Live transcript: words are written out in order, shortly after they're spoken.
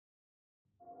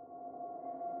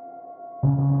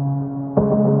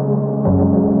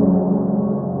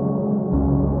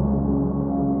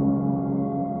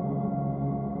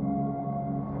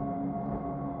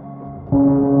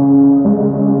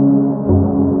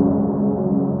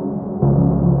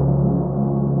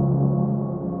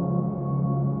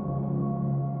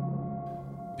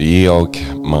The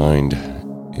egoic mind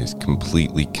is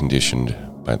completely conditioned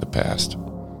by the past.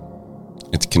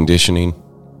 Its conditioning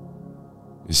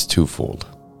is twofold.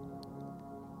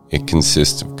 It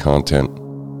consists of content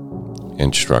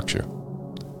and structure.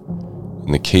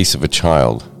 In the case of a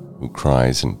child who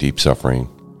cries in deep suffering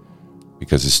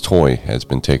because his toy has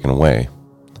been taken away,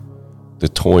 the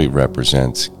toy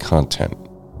represents content.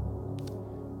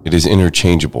 It is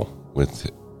interchangeable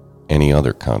with any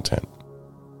other content,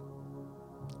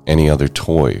 any other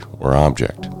toy or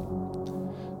object.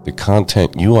 The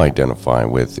content you identify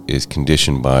with is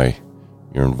conditioned by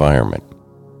your environment,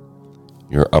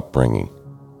 your upbringing,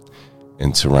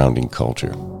 and surrounding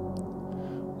culture.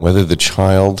 Whether the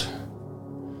child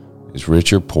is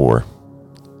rich or poor,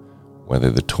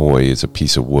 whether the toy is a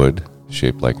piece of wood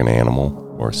shaped like an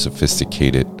animal or a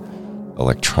sophisticated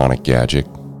electronic gadget,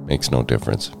 makes no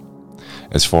difference,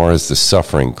 as far as the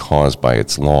suffering caused by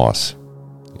its loss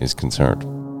is concerned.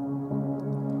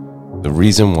 The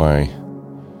reason why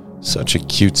such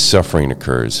acute suffering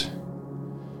occurs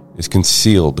is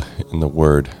concealed in the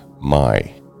word my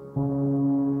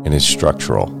and is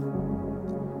structural.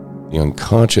 The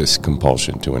unconscious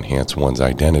compulsion to enhance one's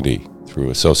identity through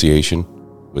association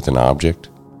with an object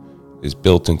is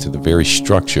built into the very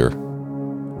structure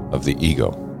of the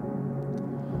ego.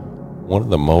 One of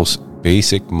the most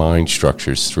basic mind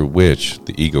structures through which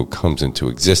the ego comes into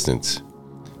existence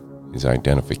is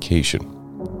identification.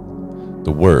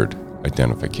 The word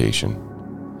identification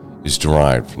is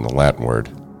derived from the Latin word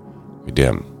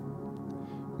idem,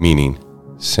 meaning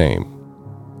same,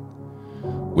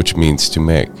 which means to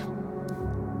make.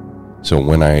 So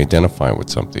when I identify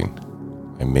with something,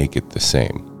 I make it the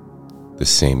same. The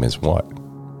same as what?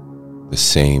 The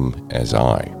same as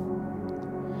I.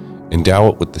 Endow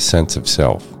it with the sense of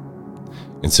self,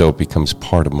 and so it becomes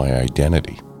part of my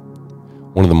identity.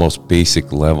 One of the most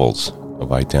basic levels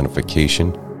of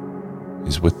identification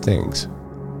is with things.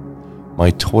 My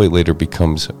toy later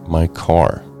becomes my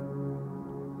car,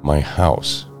 my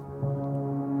house,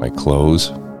 my clothes,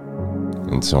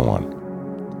 and so on.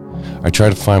 I try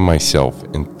to find myself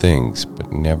in things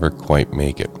but never quite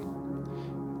make it,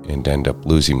 and end up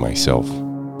losing myself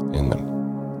in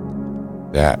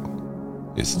them. That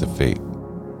is the fate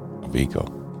of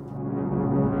ego.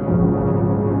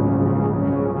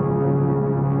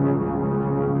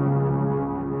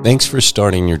 Thanks for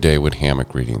starting your day with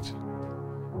hammock readings,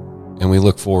 and we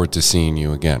look forward to seeing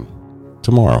you again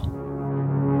tomorrow.